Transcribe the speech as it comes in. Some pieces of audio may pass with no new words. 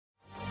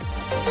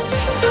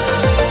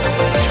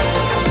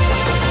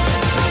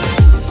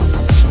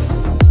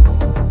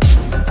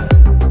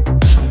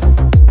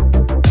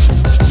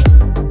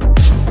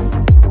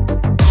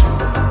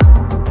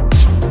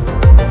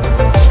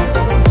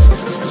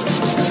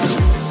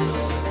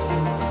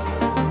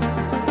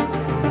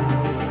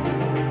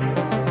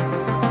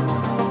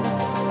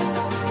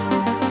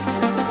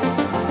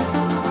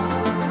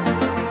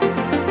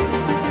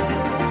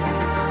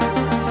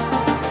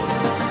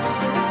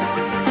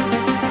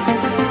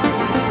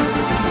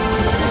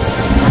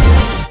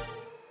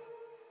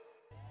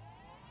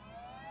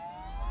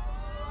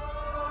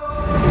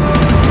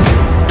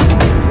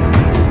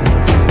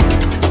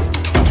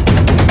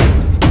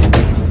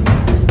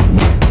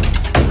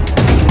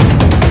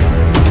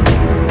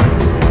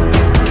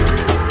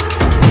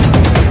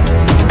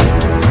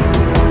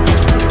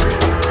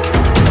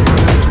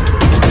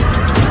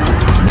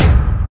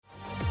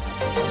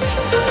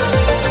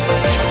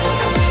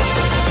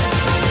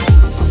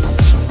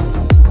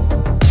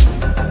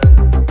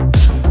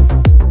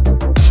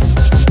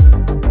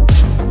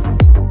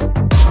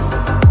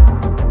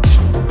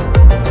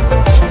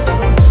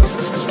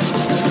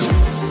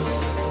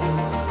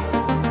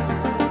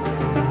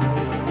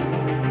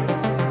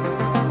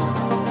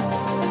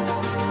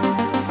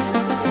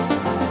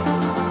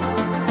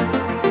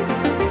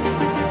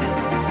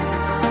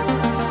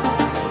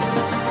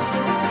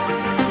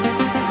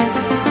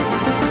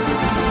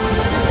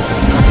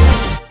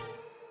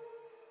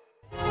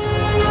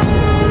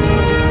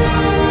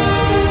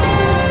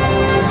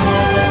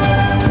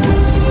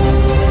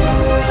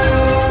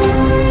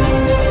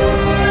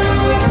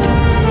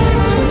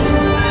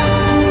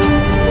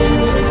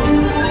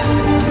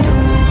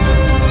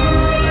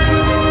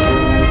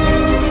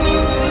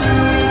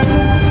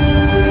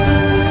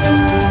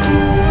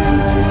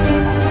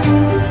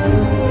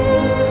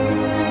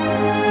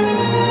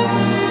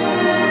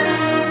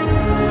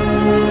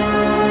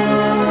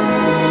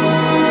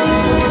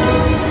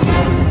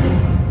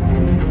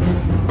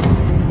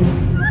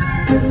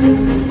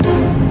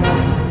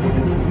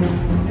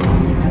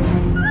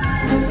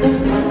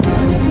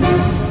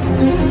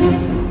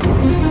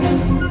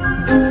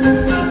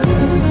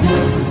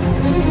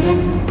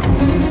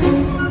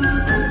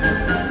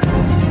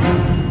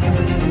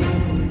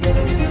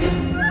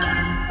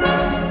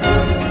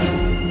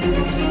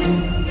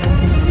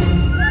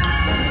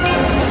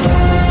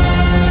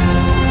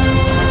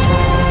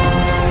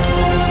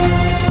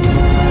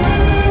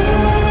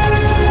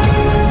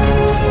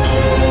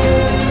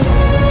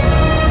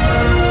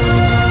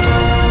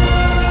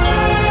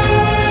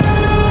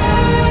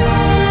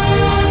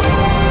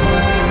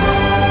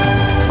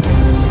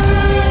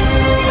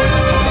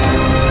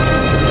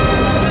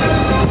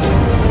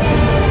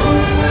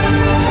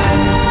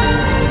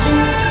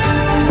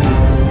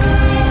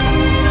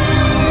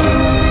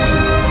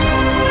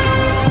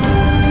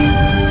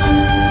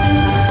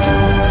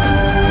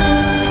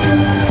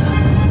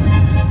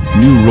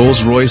new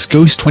Rolls-Royce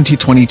Ghost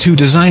 2022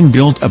 design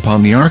built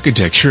upon the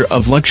architecture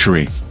of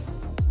luxury.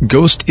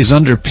 Ghost is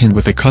underpinned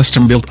with a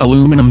custom-built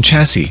aluminum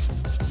chassis.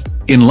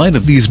 In light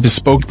of these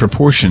bespoke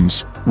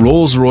proportions,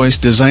 Rolls-Royce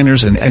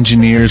designers and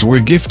engineers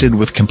were gifted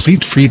with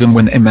complete freedom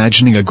when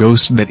imagining a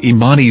Ghost that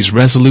embodies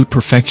resolute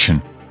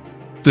perfection.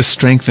 The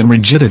strength and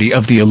rigidity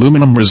of the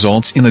aluminum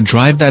results in a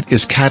drive that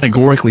is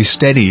categorically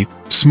steady,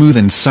 smooth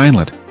and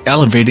silent,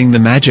 elevating the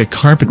magic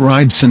carpet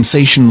ride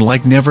sensation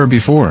like never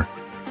before.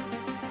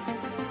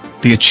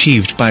 The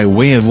achieved by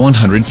way of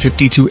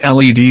 152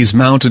 LEDs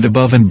mounted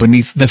above and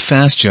beneath the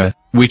fascia,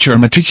 which are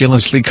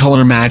meticulously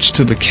color-matched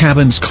to the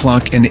cabin's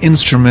clock and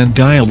instrument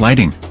dial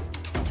lighting.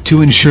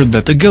 To ensure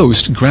that the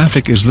Ghost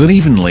graphic is lit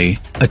evenly,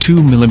 a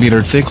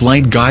 2mm thick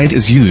light guide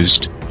is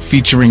used,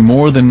 featuring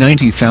more than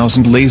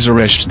 90,000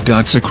 laser-etched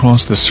dots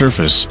across the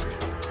surface.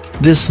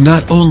 This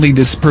not only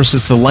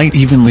disperses the light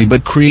evenly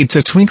but creates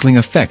a twinkling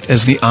effect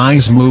as the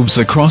eyes moves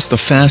across the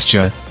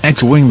fascia,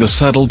 echoing the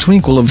subtle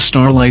twinkle of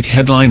Starlight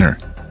headliner.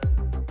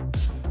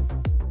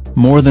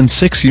 More than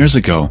 6 years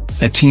ago,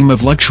 a team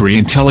of luxury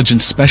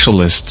intelligence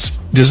specialists,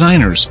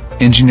 designers,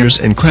 engineers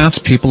and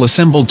craftspeople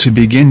assembled to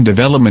begin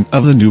development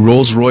of the new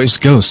Rolls-Royce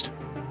Ghost.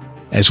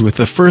 As with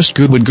the first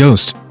Goodwood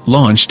Ghost,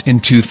 launched in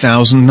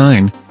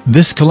 2009,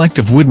 this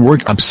collective would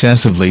work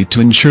obsessively to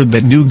ensure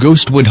that new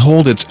Ghost would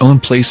hold its own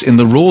place in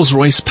the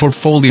Rolls-Royce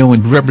portfolio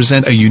and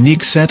represent a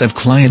unique set of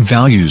client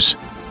values.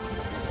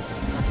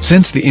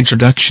 Since the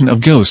introduction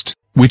of Ghost,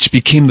 which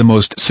became the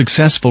most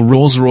successful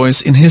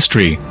Rolls-Royce in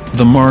history,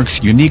 the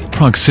marque's unique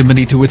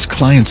proximity to its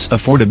clients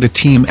afforded the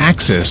team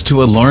access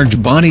to a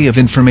large body of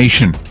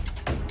information.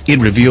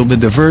 It revealed the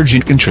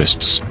divergent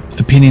interests,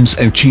 opinions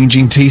and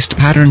changing taste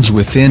patterns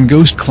within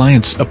Ghost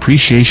clients'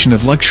 appreciation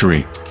of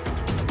luxury.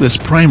 This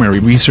primary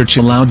research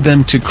allowed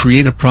them to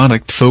create a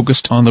product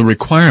focused on the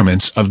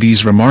requirements of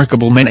these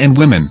remarkable men and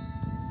women.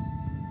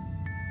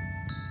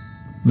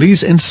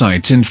 These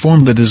insights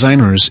informed the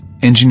designers,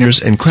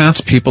 engineers and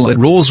craftspeople at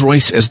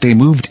Rolls-Royce as they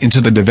moved into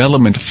the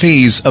development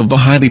phase of the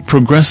highly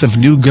progressive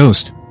new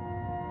Ghost,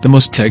 the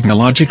most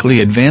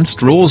technologically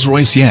advanced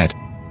Rolls-Royce yet.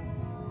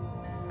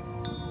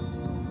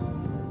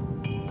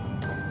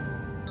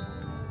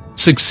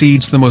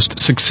 Succeeds the most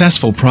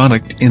successful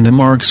product in the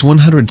marque's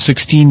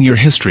 116-year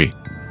history.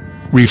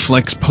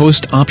 Reflects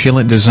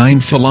post-opulent design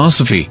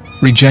philosophy,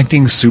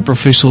 rejecting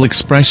superficial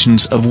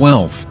expressions of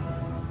wealth.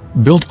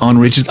 Built on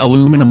rigid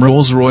aluminum,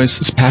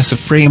 Rolls-Royce's passive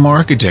frame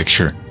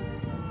architecture.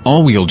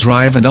 All-wheel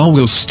drive and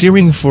all-wheel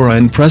steering for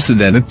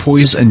unprecedented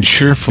poise and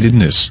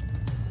sure-footedness.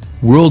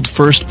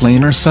 World-first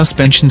planar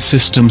suspension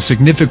system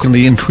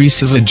significantly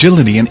increases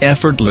agility and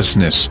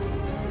effortlessness.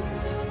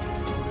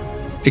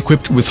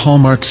 Equipped with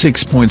hallmark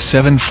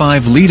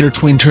 6.75-liter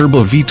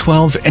twin-turbo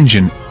V12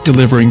 engine,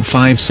 delivering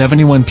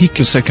 571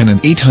 picosecond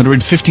and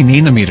 850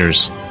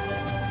 nanometers.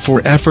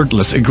 For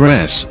effortless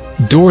egress,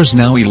 doors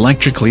now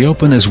electrically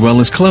open as well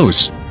as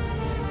close.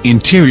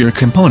 Interior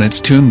components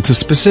tuned to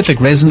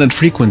specific resonant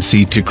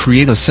frequency to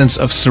create a sense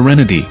of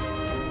serenity.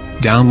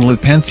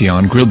 Downlit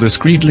Pantheon grille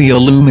discreetly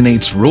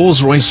illuminates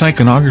Rolls-Royce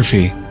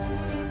iconography.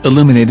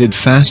 Illuminated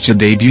fascia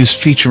debuts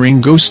featuring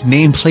Ghost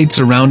nameplate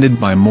surrounded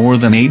by more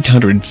than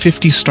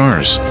 850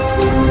 stars.